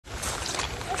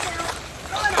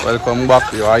Welcome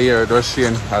back. You are here,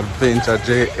 Dushin Adventure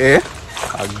JA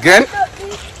again.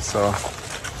 So,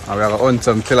 we are going to hunt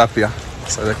some tilapia.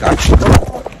 So, they can.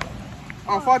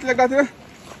 Oh, 40 leg that here?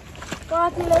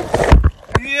 40 leg?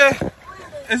 Yeah.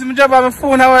 It's my job on my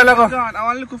phone a while ago. I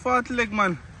want to look for 40 leg,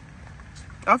 man.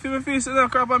 I feel my face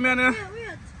is crap on me. Wait.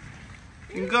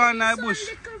 In gone in the bush.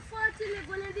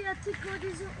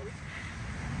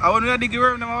 I want to dig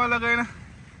around them a while ago.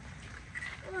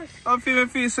 I feel my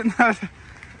face and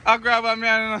I grab a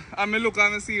man and I look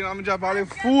and I see I'm drop all the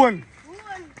phone.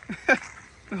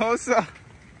 No, sir.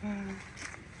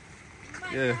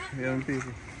 Yeah,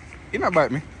 people. You not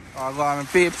bite me. I go on my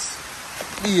peeps.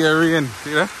 Yeah, rain.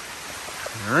 See that?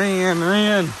 Rain.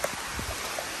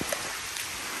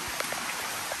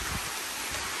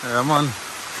 Yeah, man.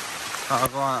 I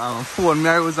go on my phone.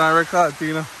 I was on record,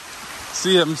 you know.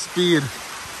 See it, speed.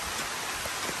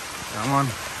 Yeah, man.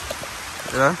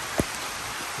 Yeah.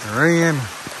 Rain.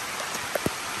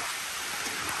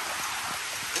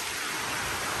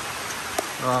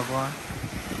 I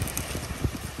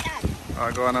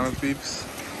go on my peeps.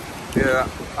 Yeah,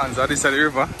 and so this is the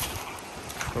river.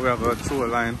 So we have got two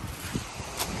line.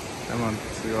 Come on,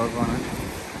 see how it's going.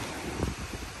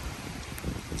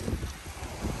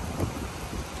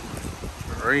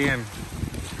 Rain.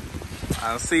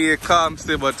 I see it calm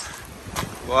still, but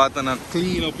water not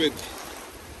clean up it.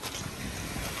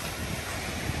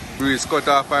 Breeze cut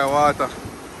off by water.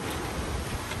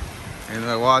 And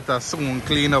the water soon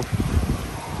clean up.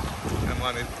 And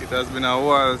man, it has been a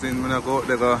while since I go out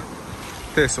there go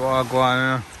test what go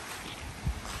on.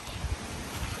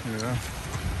 Yeah.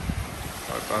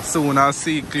 But as soon as I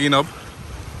see clean up,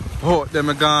 oh, them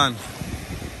are gone.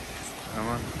 Yeah,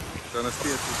 man. Gonna stay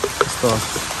to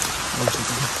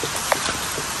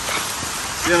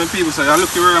yeah, man, people say, look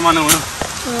at where man now.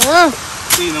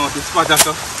 Clean out the spot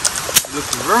after. Look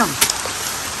at worm.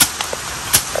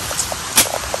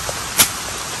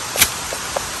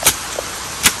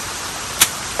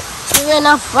 You're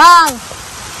not wrong.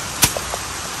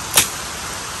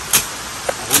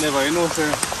 Whenever you know,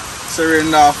 sir,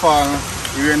 rain that fall,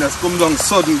 the rain just come down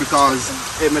sudden because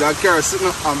it made a carrot sitting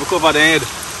up and cover the head.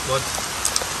 But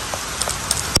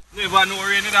never know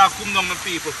rain that come down the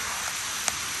people.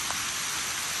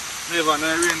 Never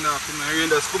know rain that come down.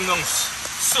 Rain just come down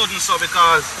sudden so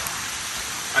because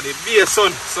and the big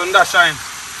sun that shine.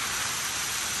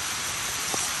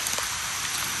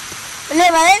 I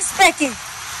never expect it.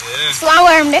 Yeah. It's one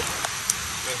worm there.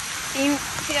 Yeah.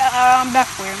 Black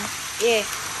worm. Yeah.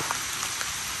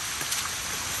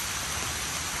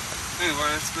 Never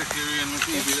expect the rain with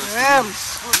people.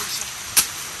 Worms.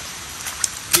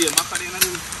 Yeah, Macarena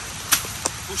do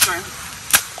push shine.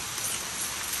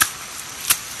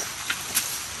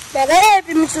 Better help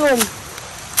him soon.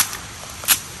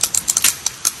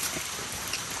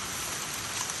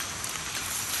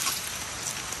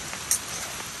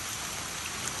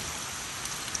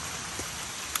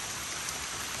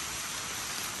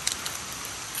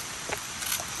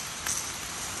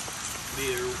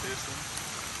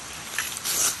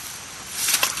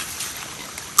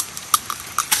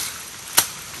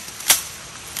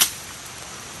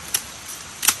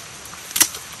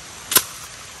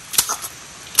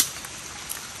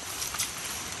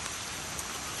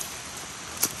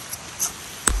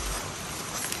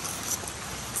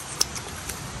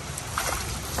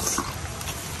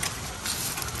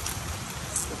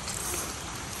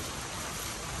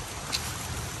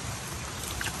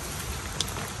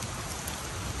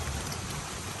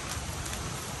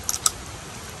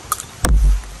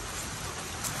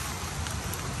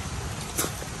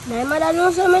 My mother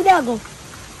knows where my dad go. I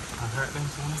heard them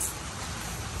saying.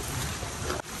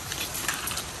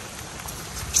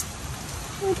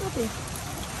 Okay.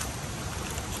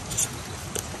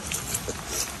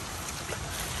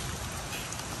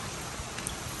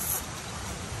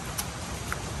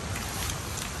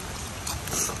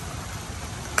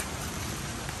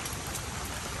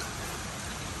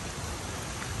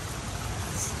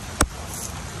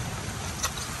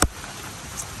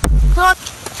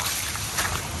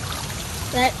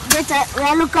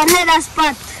 We'll look at that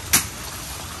spot.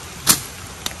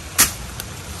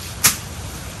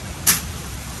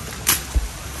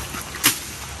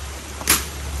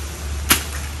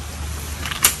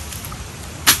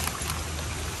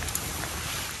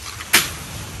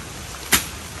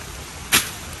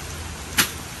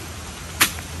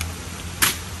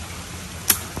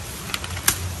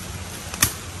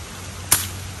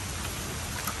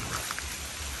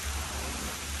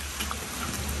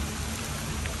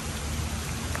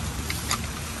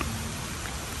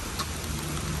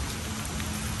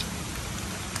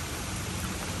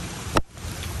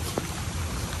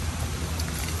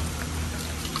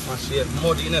 she had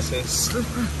muddy in her face.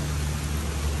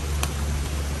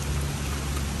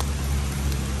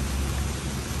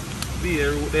 Be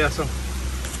a root there, so.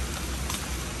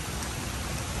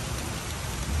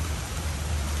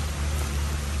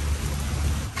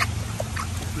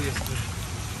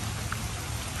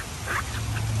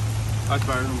 That's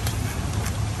very room.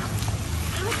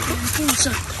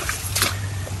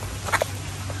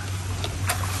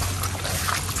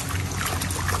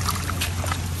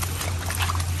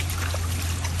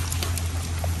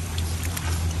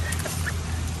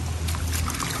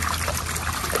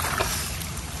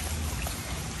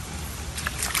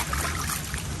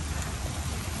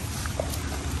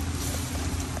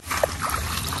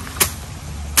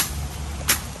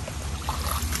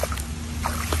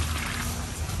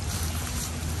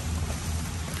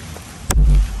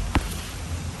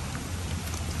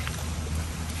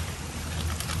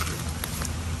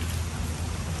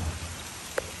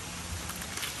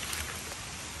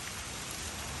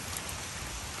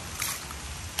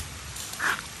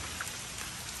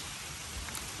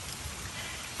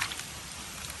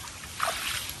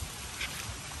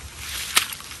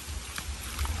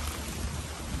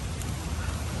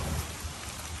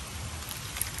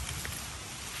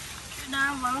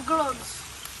 Now one gloves.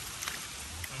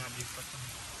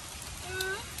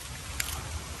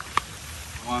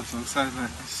 I want some size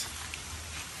like this.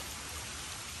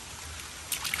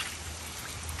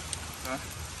 Huh?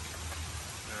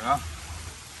 Yeah.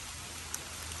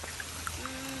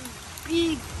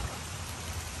 Big.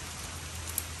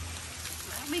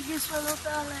 My biggest one out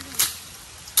already.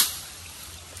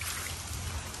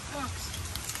 Max.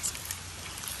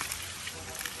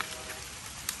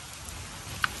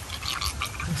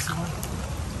 This one.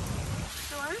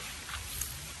 This one.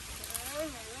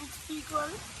 Big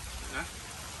one. Yeah.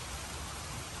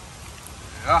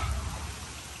 Yeah.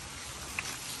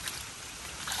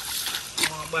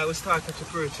 Come on, boy, we start catch a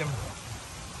perch him.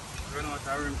 Run out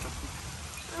of room.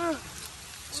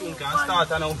 Soon can start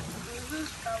now.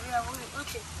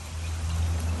 Okay.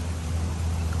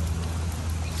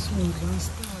 Soon can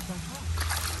start now.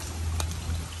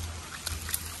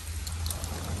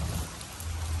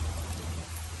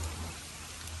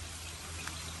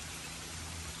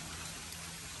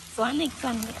 Sonic.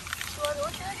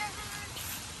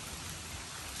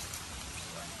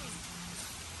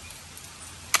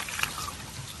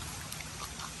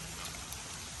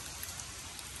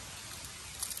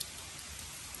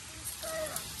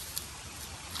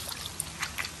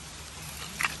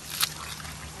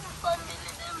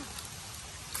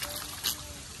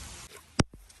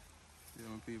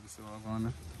 People still have on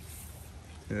there.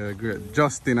 Yeah, great.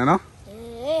 Justin, you know?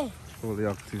 Yeah. Fully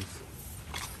active.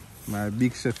 My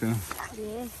big chef, you know?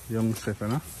 Yeah. Young chef, you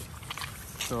know?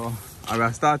 So, I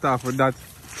will start off with that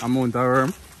amount of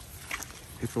worm.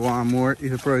 If you want more, if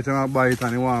you probably cannot buy it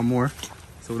and you want more,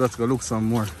 so let's go look some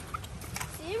more.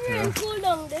 See, we're cool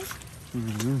down there.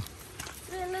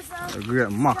 A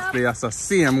great max players the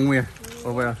same way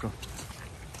over here. So.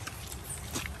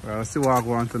 We'll see what I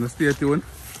go on to. Stay tuned.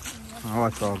 And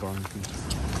watch what I go on to.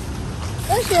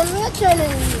 What's your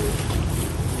channel?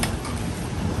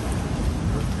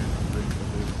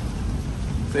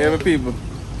 So every people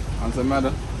and some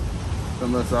other,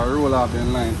 some just roll up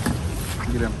in line.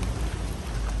 Give them.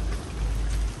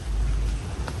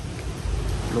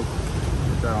 Look,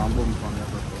 there are boom from there.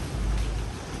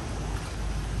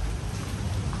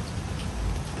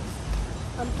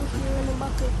 I'm putting you in the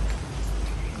bucket.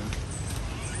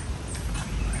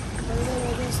 And then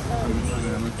I just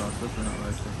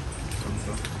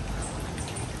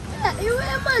you a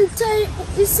man tie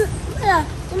is yeah,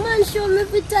 the man show me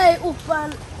if you tie up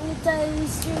and you tie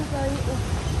his string and you up.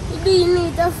 You do you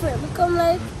need a friend become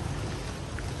like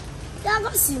that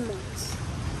got Simmons.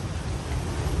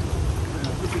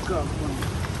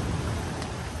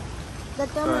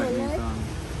 That a man like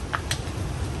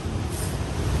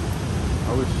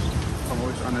I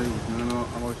wish Anna used. You know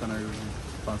how much Anna using.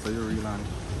 Fancy you real on it.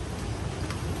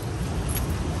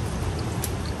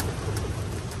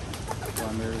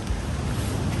 One there.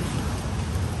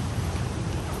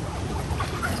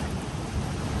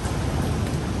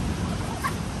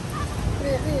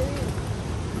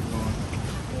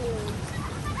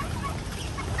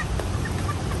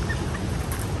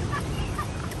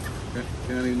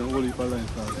 Can I leave no woolly for line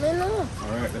start? No.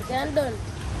 Alright, that's Can done.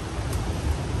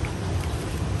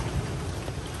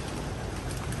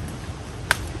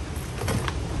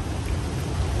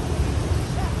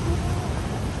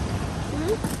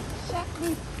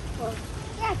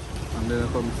 and then I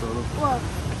come so look. What?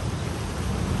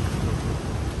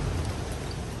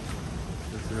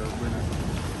 Let's see how bring it.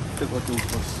 Take what you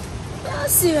first. Yeah, I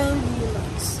see I'm being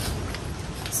nice.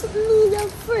 Something need a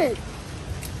friend.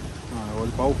 Well,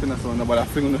 if I open this one, but I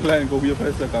think on the line go be a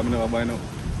price like I'm never buy now.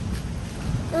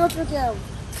 How much you have?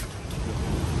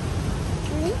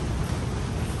 3?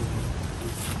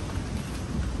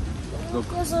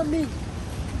 Look. You're so big.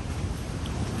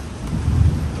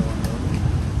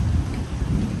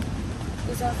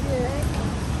 It's up here, right?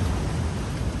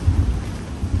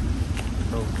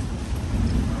 No.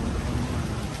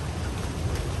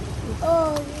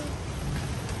 Oh, yeah.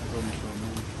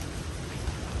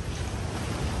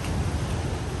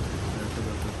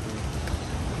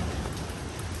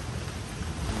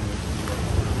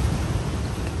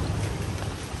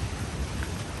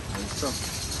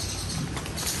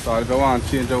 So if you want to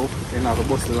change out, you have to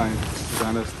bust the line. You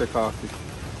can just take off it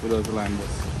without the line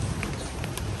bus.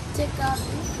 Take off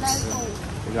like Yeah. how?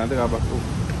 You can take it back up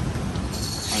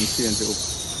and change it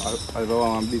up. If you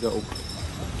want a bigger up,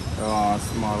 you want a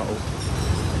smaller up.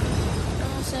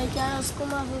 So you can just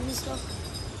come off with this stuff.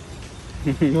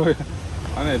 No,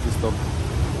 I need to stop.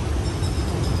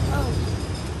 Oh.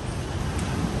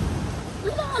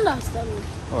 You don't understand me.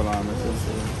 Hold on, let's just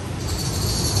see.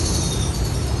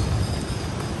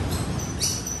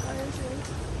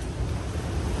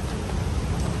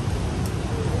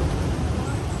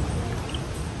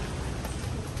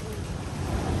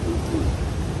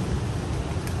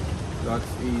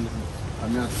 That's easy. I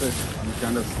mean, I said, you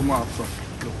can just come off, so look,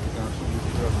 you can show me the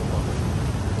dress off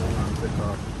and take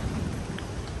off.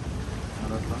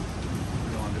 Understand? You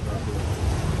don't want to go.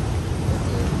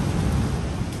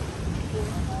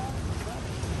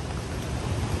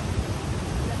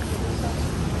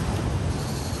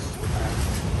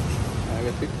 I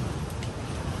get it.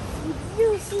 You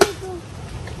see it.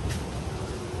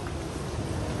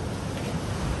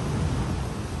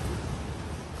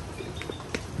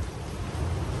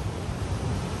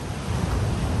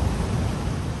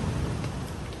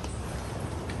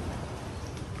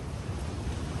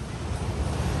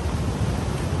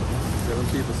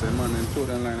 People say, man, then throw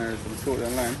them line or some throw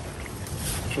them line.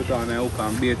 Put on a hook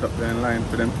and bait up them line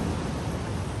for them.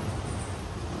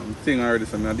 Thing already,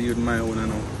 so I deal with my own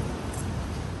now.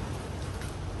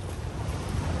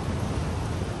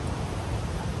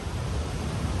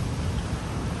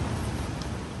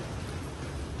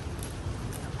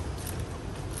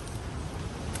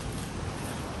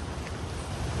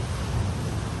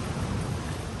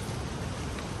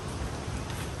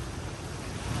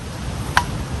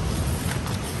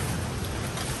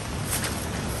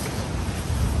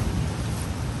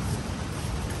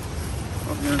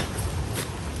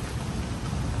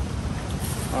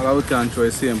 All we can try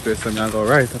same place and I go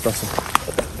right up us.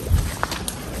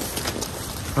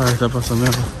 Right up us.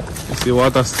 You see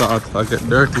water start to get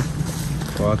dirty.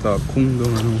 Water come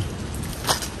down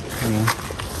and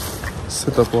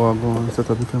set up what I'm going, set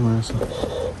up the camera so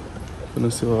you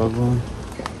see what I'm going.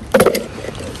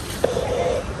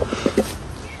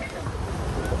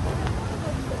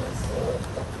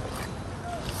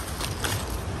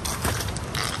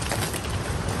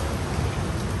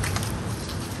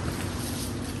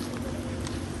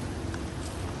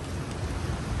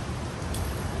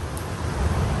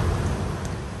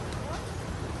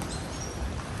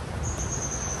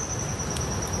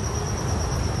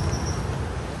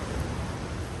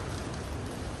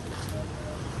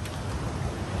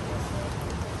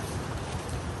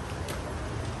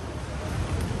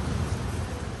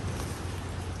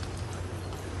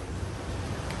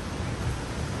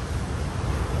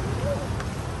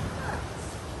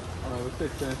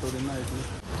 Take time for the night.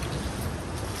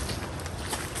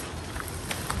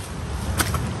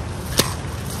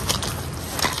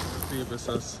 People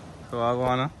says, so I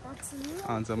wanna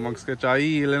and so Max catch a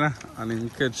eel and then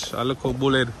catch a little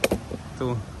bullet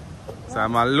too. So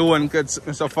I'm alone catch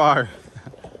me so far.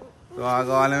 So I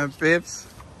go on them pips.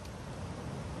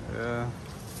 Yeah.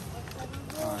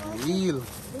 Eel.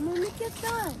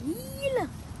 Eel.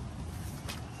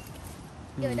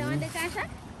 You don't want the cash?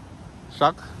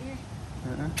 Shock? Yeah.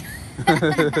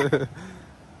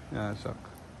 Yeah, shock.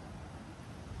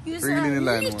 Bring in the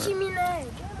line more.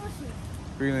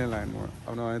 Bring in the line more.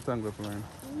 I'm not any tongue with line.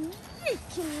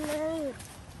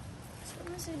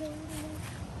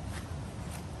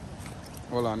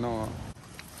 Hold on, no.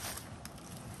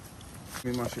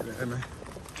 Me mash it there, man.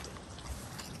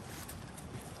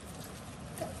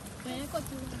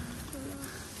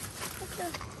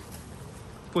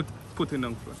 Put it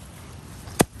down first.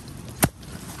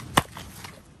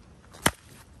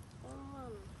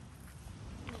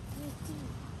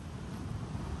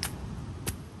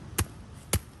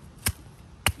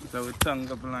 So we tongue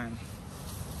up the line.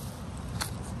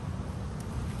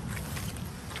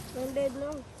 I'm dead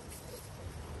now.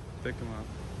 Take him out.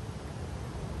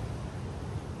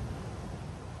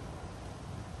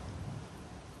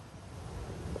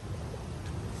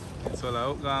 It's all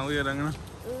out, gone weird, you know?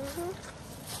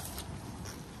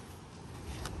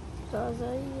 That's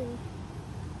all.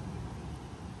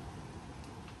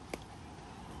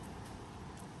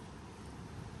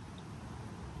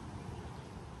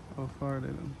 How far are they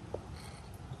then?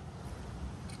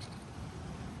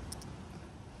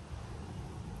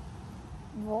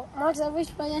 What? Max, I wish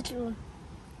for your tune.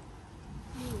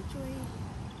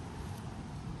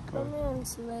 Come on,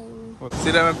 slime.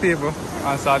 See them people,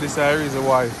 and so this is the reason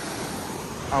why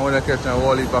I want to catch a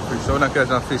whole heap of fish. So I want to catch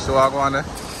a fish, so I go on there.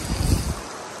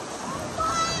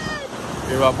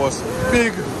 Here a bus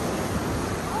big.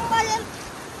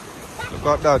 Look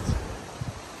at that.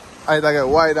 I need to get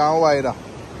wider and wider.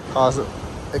 Because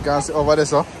you can see over there,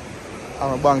 so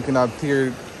I'm a bank in a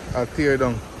tear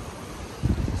down.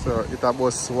 So it a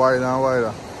bus wider and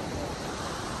wider.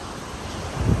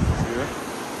 See?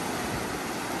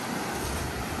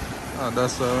 Oh,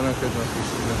 that's why I want to catch my fish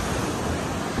today.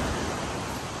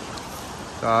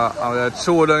 So I'm going to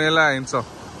throw down the line, so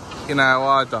in the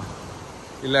water.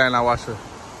 The line I wash it.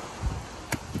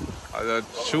 I just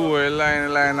throw the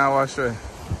line I wash it.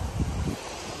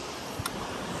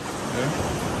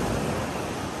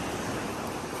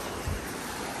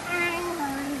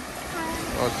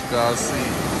 What you guys see.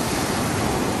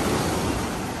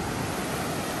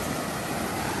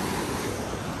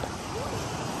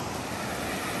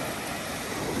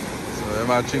 So them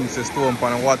are things to stone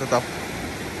on the water top.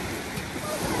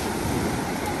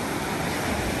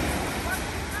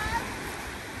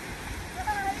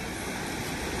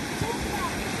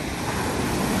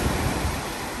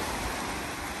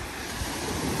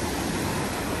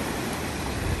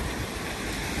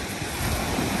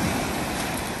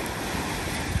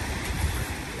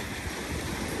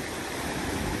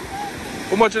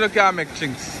 How much you can make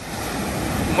chinks?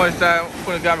 How much time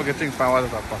you can make a chink from water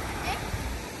top?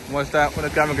 How much time you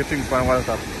can make a chink from water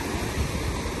top?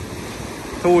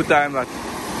 2 times that.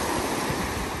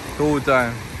 2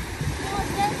 times.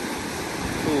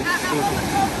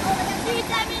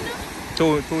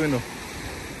 2, you know.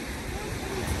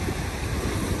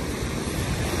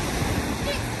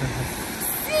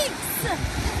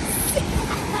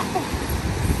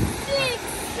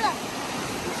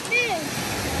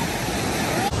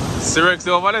 Rex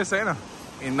over there, you know.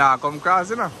 He not come cross,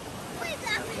 you know.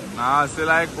 Nah, still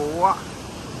like what?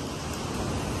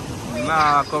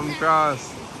 Nah, come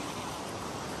cross.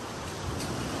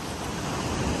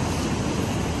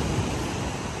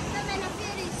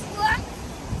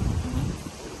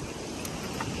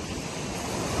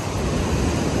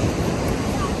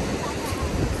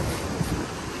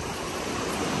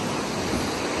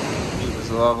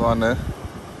 Just walk on there.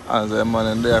 As the man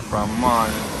in there from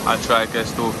morning, I try to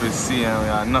catch 2 fish, see and we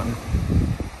are nothing.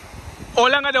 How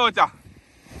long are they out there?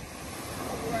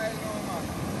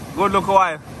 Good look a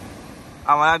while.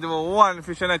 I'm going to do 1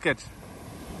 fish and a catch.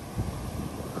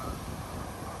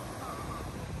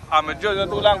 I'm just not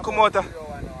too long come out there.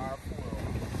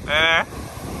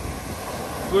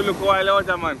 Good look a while out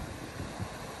there, man.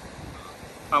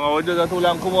 I'm just not too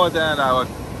long come out there, but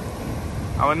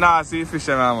I'm not see fish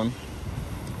now, man.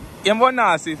 I'm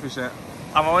not see fish.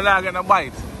 I'm not getting a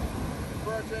bite.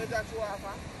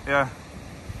 Yeah.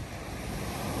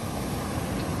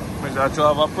 I just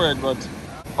have a bird, but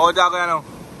how is that going now?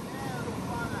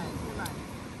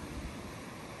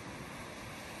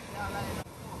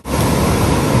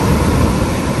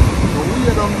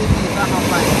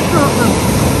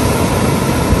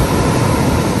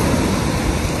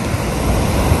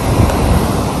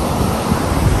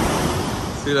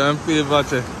 See them people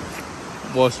watching.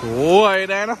 Bus wide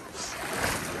there, no?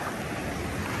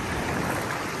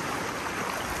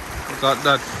 Look at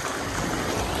that.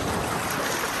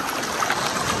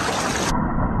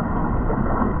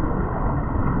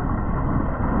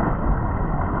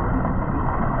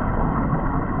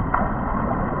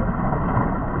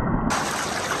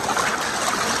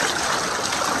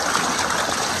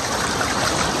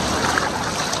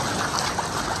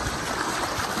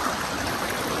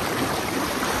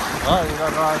 Alright, we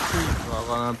got our trees.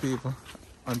 People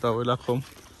until we lock them.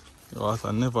 The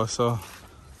water never saw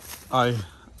high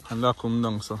and lock them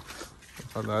down, so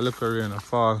because I look at rain and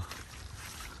fall.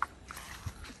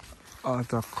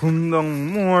 Water come down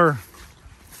more.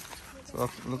 So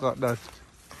look at that.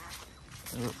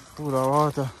 Full of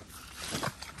water.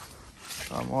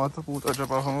 Some water put a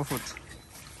drop off my foot.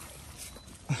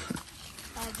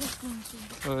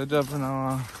 So we drop in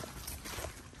our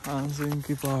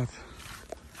sinky part.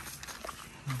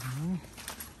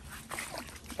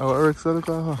 Our Rex look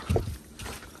at her.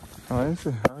 Oh, you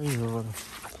see? How are you over there?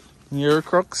 Near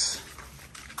crooks.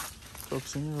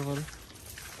 Crooks in here over there.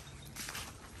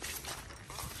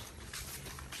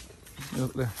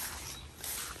 Look there.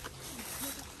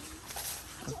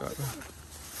 Look at that.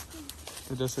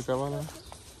 Is this a cabal?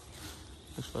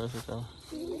 Which one is a cabal?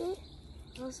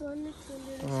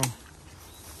 Oh.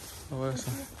 Oh, where's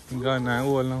it? You got 9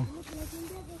 hole now.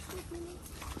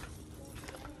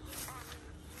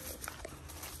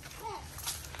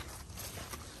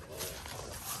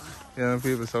 Yeah,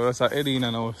 people, so that's an Eddie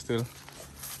now still.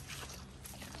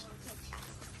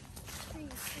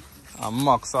 And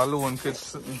Max alone catch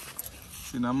something.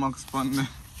 See the Max pond there.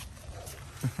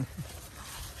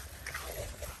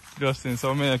 Justin,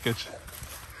 so may I catch?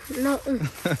 Nothing.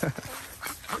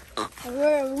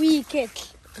 We're we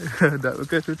catch. That will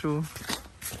catch you too.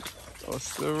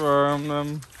 What's the worm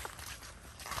them?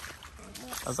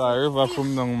 That's a river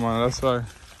come down, man, that's why.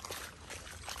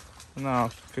 Nah,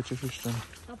 catch a fish then.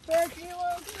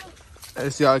 I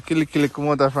see a kill come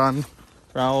out from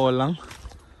all long.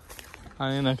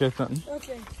 And you don't catch nothing.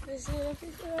 Okay, let's see the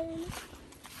fish right here.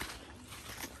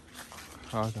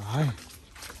 Oh, the high.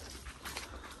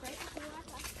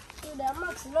 So the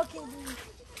Max looking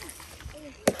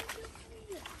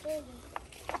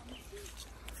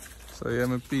So yeah,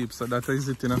 my peeps, so that is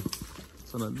it, you know.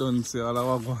 So I don't see all I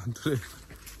want today.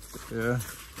 Yeah,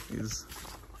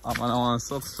 I'm on a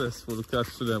successful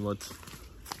catch today, but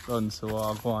don't see what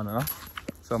I want, you know.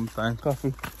 Sometimes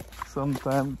coffee,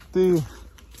 sometimes tea,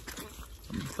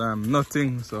 sometimes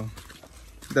nothing. So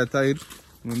that's it.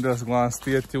 I'm just going to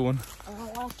stay tuned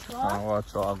and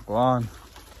watch what I go on.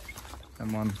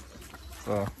 Come on.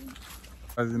 So,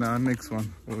 as in our next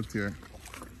one out here.